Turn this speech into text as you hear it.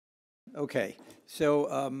Okay, so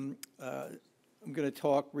I'm going to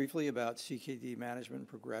talk briefly about CKD management and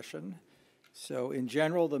progression. So in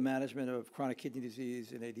general, the management of chronic kidney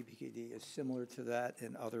disease in ADPKD is similar to that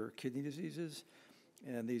in other kidney diseases.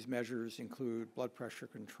 And these measures include blood pressure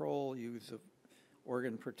control, use of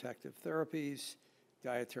organ protective therapies,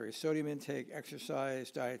 dietary sodium intake,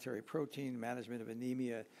 exercise, dietary protein, management of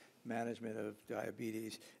anemia, management of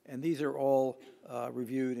diabetes. And these are all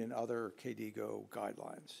reviewed in other KDIGO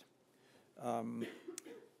guidelines.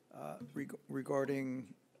 Regarding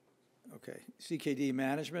CKD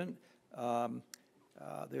management,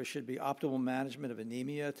 there should be optimal management of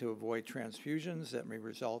anemia to avoid transfusions that may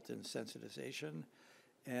result in sensitization.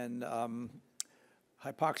 And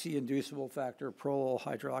hypoxia-inducible factor prolyl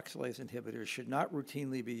hydroxylase inhibitors should not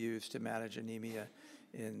routinely be used to manage anemia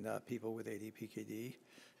in people with ADPKD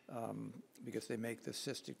because they make the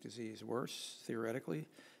cystic disease worse, theoretically.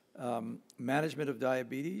 Management of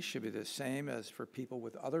diabetes should be the same as for people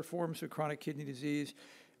with other forms of chronic kidney disease,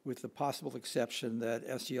 with the possible exception that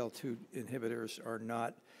SGLT2 inhibitors are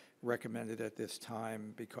not recommended at this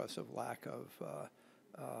time because of lack of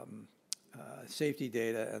safety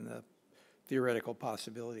data and the theoretical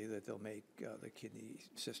possibility that they'll make the kidney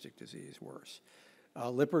cystic disease worse.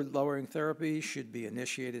 Lipid-lowering therapy should be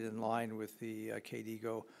initiated in line with the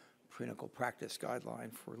KDIGO clinical practice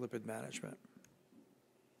guideline for lipid management.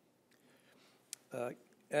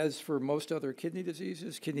 As for most other kidney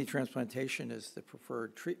diseases, kidney transplantation is the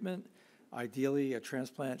preferred treatment. Ideally, a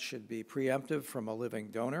transplant should be preemptive from a living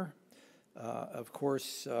donor. Of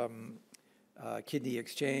course, kidney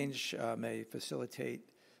exchange may facilitate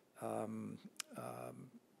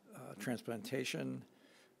transplantation,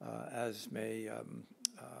 as may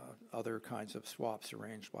other kinds of swaps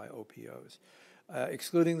arranged by OPOs.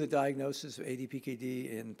 Excluding the diagnosis of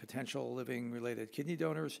ADPKD in potential living-related kidney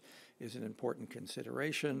donors is an important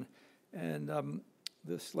consideration. And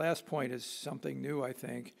this last point is something new, I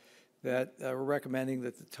think, that we're recommending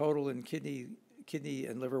that the total in kidney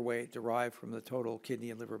and liver weight derived from the total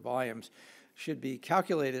kidney and liver volumes should be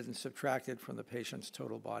calculated and subtracted from the patient's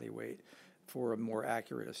total body weight for a more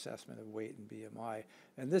accurate assessment of weight and BMI.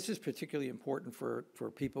 And this is particularly important for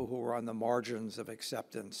people who are on the margins of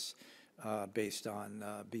acceptance based on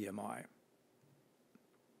BMI.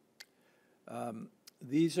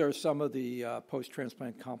 These are some of the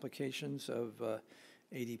post-transplant complications of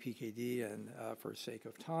ADPKD, and for sake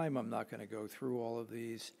of time, I'm not going to go through all of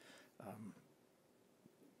these,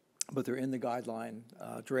 but they're in the guideline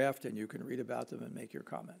draft, and you can read about them and make your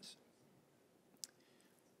comments.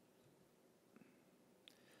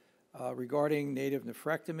 Regarding native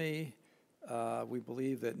nephrectomy, we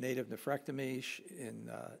believe that native nephrectomy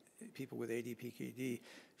in people with ADPKD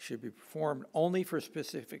should be performed only for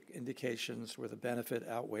specific indications where the benefit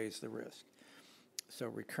outweighs the risk. So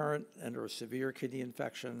recurrent and or severe kidney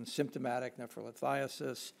infection, symptomatic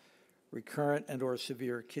nephrolithiasis, recurrent and or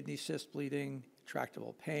severe kidney cyst bleeding,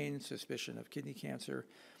 tractable pain, suspicion of kidney cancer,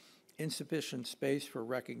 insufficient space for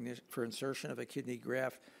insertion of a kidney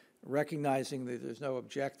graft, recognizing that there's no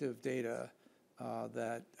objective data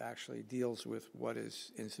that actually deals with what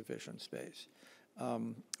is insufficient space.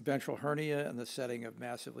 Ventral hernia in the setting of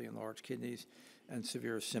massively enlarged kidneys and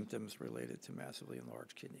severe symptoms related to massively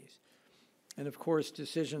enlarged kidneys. And of course,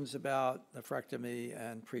 decisions about nephrectomy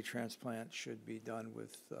and pre-transplant should be done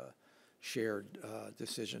with shared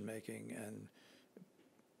decision-making and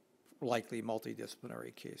likely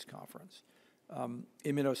multidisciplinary case conference.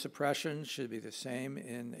 Immunosuppression should be the same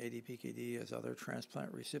in ADPKD as other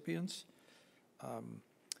transplant recipients.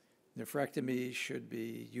 Nephrectomy should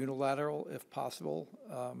be unilateral if possible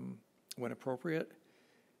when appropriate.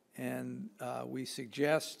 And we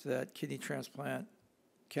suggest that kidney transplant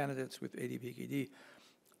candidates with ADPKD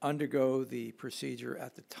undergo the procedure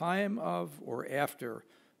at the time of or after,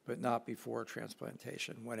 but not before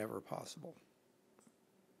transplantation, whenever possible.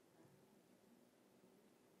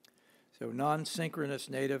 So non-synchronous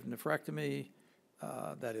native nephrectomy,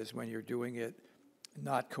 that is when you're doing it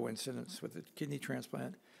not coincidence with a kidney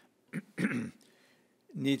transplant,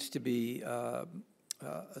 needs to be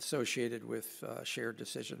associated with shared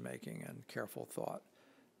decision-making and careful thought.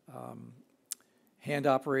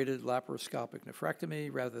 Hand-operated laparoscopic nephrectomy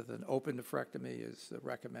rather than open nephrectomy is the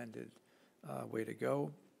recommended way to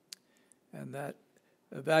go. And that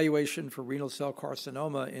evaluation for renal cell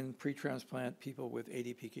carcinoma in pre-transplant people with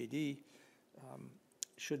ADPKD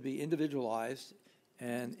should be individualized,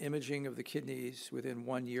 and imaging of the kidneys within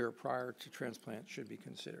 1 year prior to transplant should be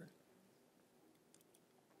considered.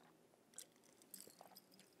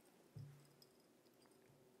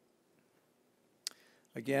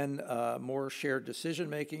 Again, more shared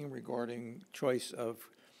decision-making regarding choice of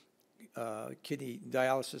kidney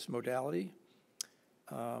dialysis modality.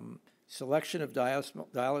 Selection of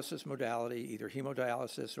dialysis modality, either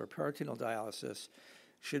hemodialysis or peritoneal dialysis,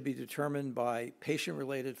 should be determined by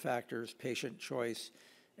patient-related factors, patient choice,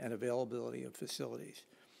 and availability of facilities.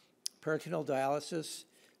 Peritoneal dialysis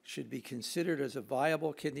should be considered as a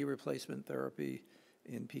viable kidney replacement therapy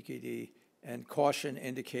in PKD, and caution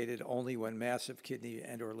indicated only when massive kidney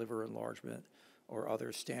and or liver enlargement or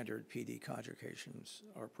other standard PD conjugations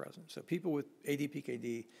are present. So people with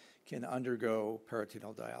ADPKD can undergo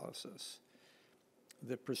peritoneal dialysis.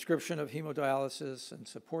 The prescription of hemodialysis and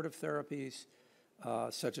supportive therapies,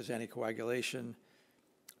 such as anticoagulation,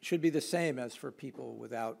 should be the same as for people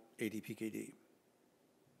without ADPKD.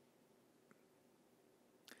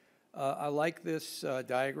 I like this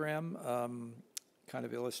diagram, kind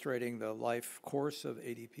of illustrating the life course of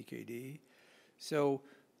ADPKD. So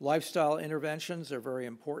lifestyle interventions are very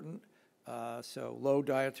important. So low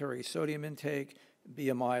dietary sodium intake,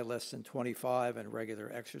 BMI less than 25, and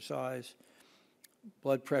regular exercise.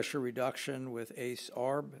 Blood pressure reduction with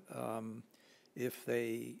ACE-ARB if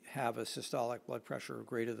they have a systolic blood pressure of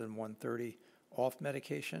greater than 130 off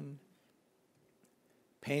medication.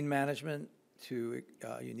 Pain management, you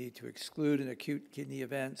need to exclude an acute kidney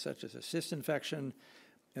event such as a cyst infection,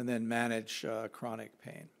 and then manage chronic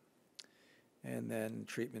pain. And then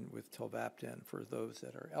treatment with tolvaptan for those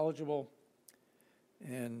that are eligible,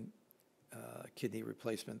 and kidney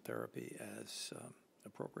replacement therapy as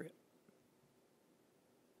appropriate.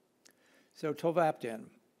 So tolvaptan.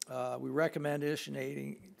 We recommend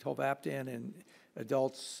initiating tolvaptan in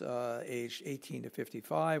adults aged 18 to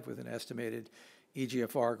 55 with an estimated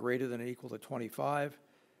eGFR greater than or equal to 25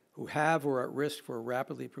 who have or are at risk for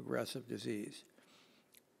rapidly progressive disease.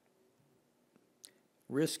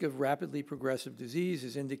 Risk of rapidly progressive disease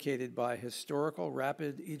is indicated by historical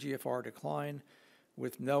rapid eGFR decline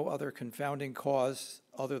with no other confounding cause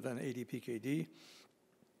other than ADPKD.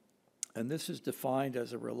 And this is defined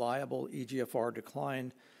as a reliable eGFR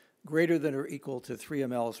decline greater than or equal to 3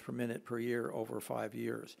 mLs per minute per year over 5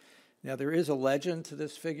 years. Now, there is a legend to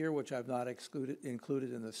this figure, which I've not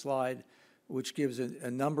included in the slide, which gives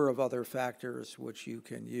a number of other factors which you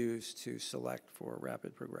can use to select for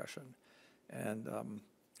rapid progression. And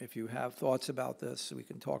if you have thoughts about this, we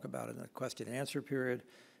can talk about it in the question and answer period,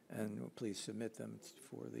 and please submit them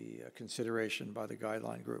for the consideration by the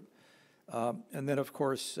guideline group. And then, of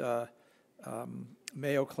course,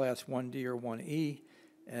 Mayo Class 1D or 1E,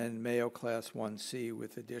 and Mayo Class 1C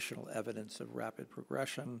with additional evidence of rapid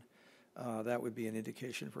progression. That would be an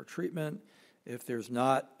indication for treatment. If there's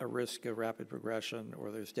not a risk of rapid progression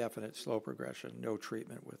or there's definite slow progression, no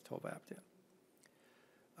treatment with tolvaptan.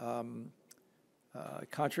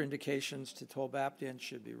 Contraindications to tolvaptan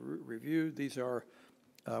should be reviewed. These are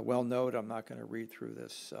well known. I'm not going to read through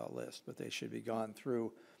this list, but they should be gone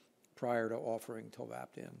through prior to offering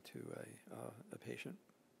tolvaptan to a patient.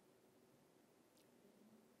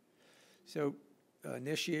 So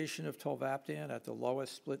initiation of tolvaptan at the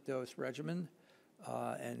lowest split dose regimen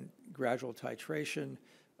and gradual titration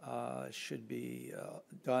should be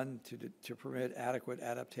done to permit adequate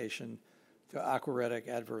adaptation to aquaretic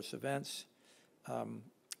adverse events.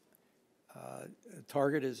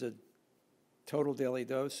 Target is a total daily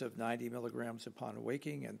dose of 90 milligrams upon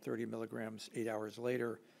waking and 30 milligrams 8 hours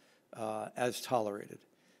later as tolerated.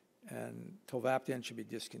 And tolvaptan should be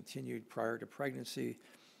discontinued prior to pregnancy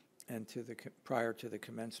and prior to the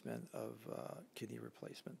commencement of kidney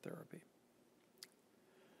replacement therapy.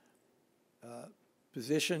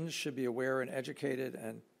 Physicians should be aware and educated,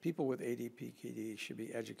 and people with ADPKD should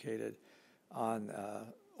be educated on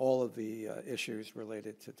all of the issues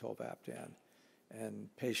related to tolvaptan, and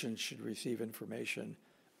patients should receive information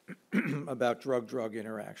about drug-drug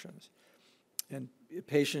interactions. And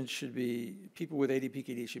people with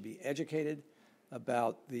ADPKD should be educated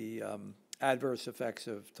about the adverse effects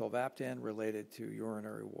of tolvaptan related to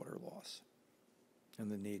urinary water loss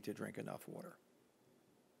and the need to drink enough water.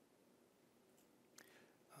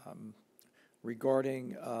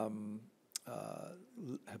 Regarding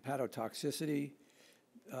hepatotoxicity,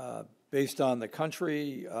 based on the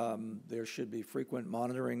country, there should be frequent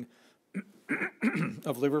monitoring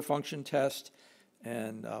of liver function tests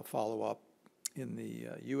and follow-up. In the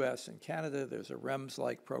US and Canada, there's a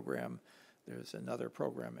REMS-like program. There's another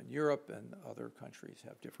program in Europe, and other countries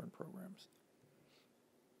have different programs.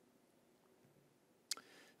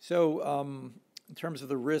 So in terms of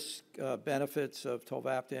the risk benefits of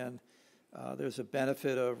tolvaptan, there's a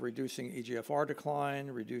benefit of reducing eGFR decline,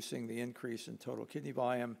 reducing the increase in total kidney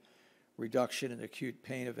volume, reduction in acute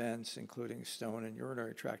pain events, including stone and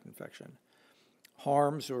urinary tract infection.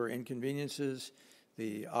 Harms or inconveniences,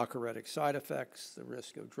 the ochoretic side effects, the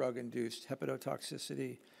risk of drug-induced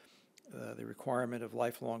hepatotoxicity, the requirement of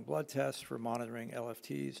lifelong blood tests for monitoring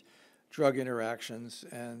LFTs, drug interactions,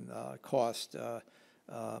 and cost,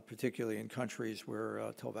 particularly in countries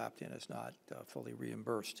where tolvaptan is not fully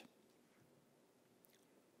reimbursed.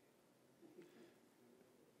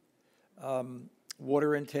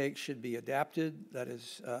 Water intake should be adapted, that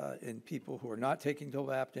is, in people who are not taking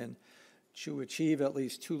tolvaptan, to achieve at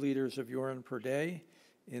least 2 liters of urine per day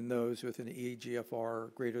in those with an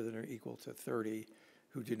eGFR greater than or equal to 30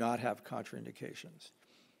 who do not have contraindications.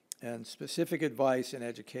 And specific advice and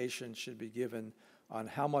education should be given on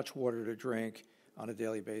how much water to drink on a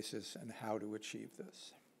daily basis and how to achieve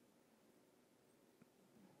this.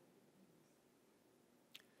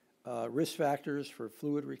 Risk factors for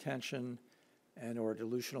fluid retention and or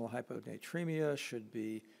dilutional hyponatremia should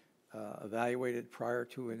be evaluated prior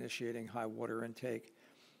to initiating high water intake.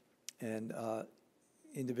 And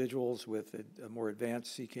individuals with a more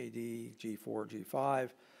advanced CKD, G4, G5,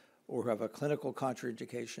 or who have a clinical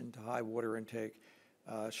contraindication to high water intake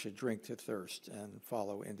should drink to thirst and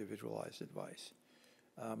follow individualized advice.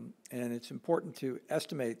 And it's important to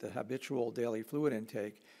estimate the habitual daily fluid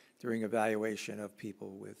intake during evaluation of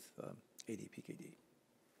people with ADPKD.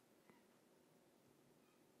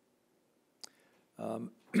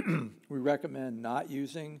 We recommend not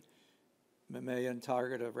using mammalian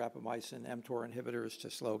target of rapamycin mTOR inhibitors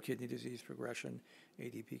to slow kidney disease progression,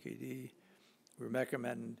 ADPKD. We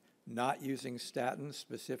recommend not using statins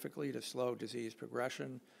specifically to slow disease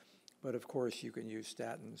progression, but of course you can use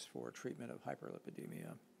statins for treatment of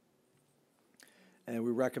hyperlipidemia. And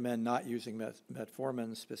we recommend not using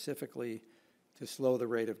metformin specifically to slow the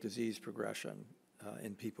rate of disease progression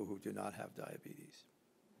in people who do not have diabetes.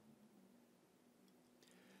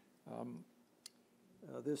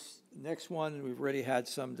 This next one, we've already had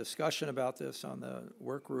some discussion about this on the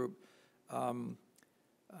work group.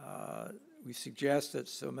 We suggest that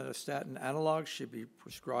somatostatin analogs should be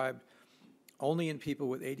prescribed only in people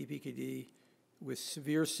with ADPKD with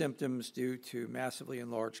severe symptoms due to massively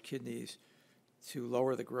enlarged kidneys to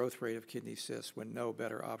lower the growth rate of kidney cysts when no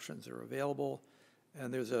better options are available.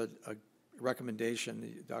 And there's a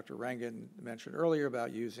recommendation Dr. Rangan mentioned earlier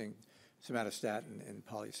about using somatostatin in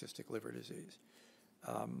polycystic liver disease.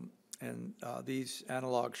 These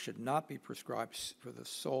analogs should not be prescribed for the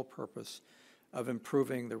sole purpose of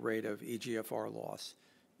improving the rate of eGFR loss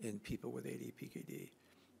in people with ADPKD.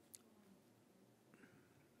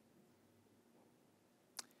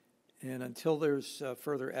 And until there's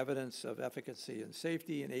further evidence of efficacy and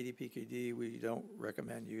safety in ADPKD, we don't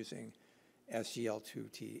recommend using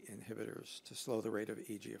SGLT2 inhibitors to slow the rate of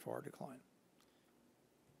eGFR decline.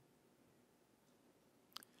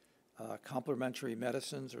 Complementary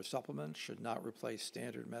medicines or supplements should not replace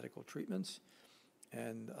standard medical treatments,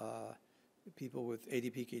 and people with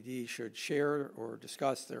ADPKD should share or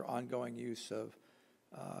discuss their ongoing use of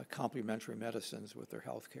complementary medicines with their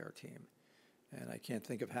healthcare team. And I can't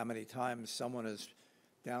think of how many times someone has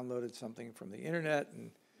downloaded something from the internet and,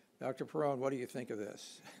 Dr. Perrone, what do you think of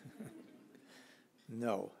this?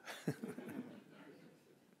 No.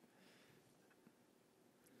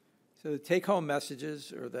 So the take-home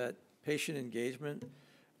messages are that patient engagement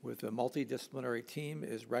with a multidisciplinary team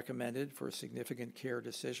is recommended for significant care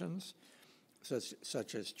decisions,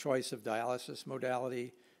 such as choice of dialysis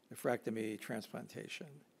modality, nephrectomy, transplantation.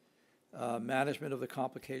 Management of the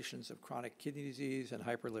complications of chronic kidney disease and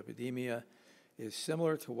hyperlipidemia is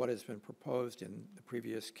similar to what has been proposed in the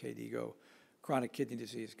previous KDIGO chronic kidney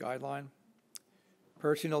disease guideline.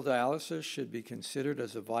 Peritoneal dialysis should be considered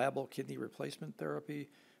as a viable kidney replacement therapy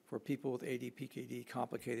for people with ADPKD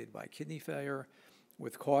complicated by kidney failure,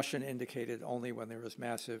 with caution indicated only when there is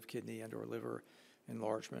massive kidney and/or liver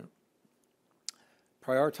enlargement.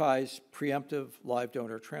 Prioritize preemptive live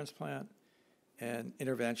donor transplant and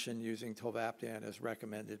intervention using tolvaptan as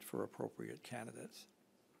recommended for appropriate candidates.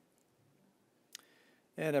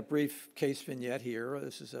 And a brief case vignette here.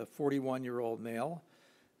 This is a 41-year-old male.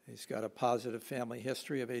 He's got a positive family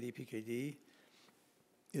history of ADPKD.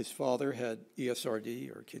 His father had ESRD,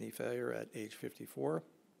 or kidney failure, at age 54.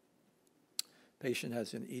 Patient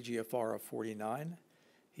has an eGFR of 49.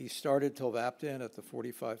 He started tolvaptan at the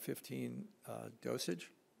 45/15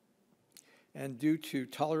 dosage. And due to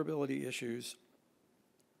tolerability issues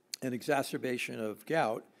and exacerbation of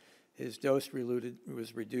gout, his dose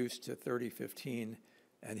was reduced to 30/15,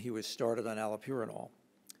 and he was started on allopurinol.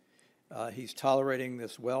 He's tolerating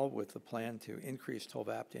this well with the plan to increase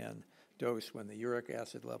tolvaptan dose when the uric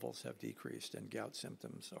acid levels have decreased and gout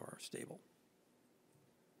symptoms are stable.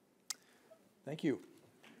 Thank you.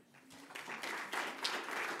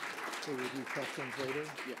 We'll review questions later?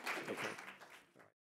 Yeah. Okay.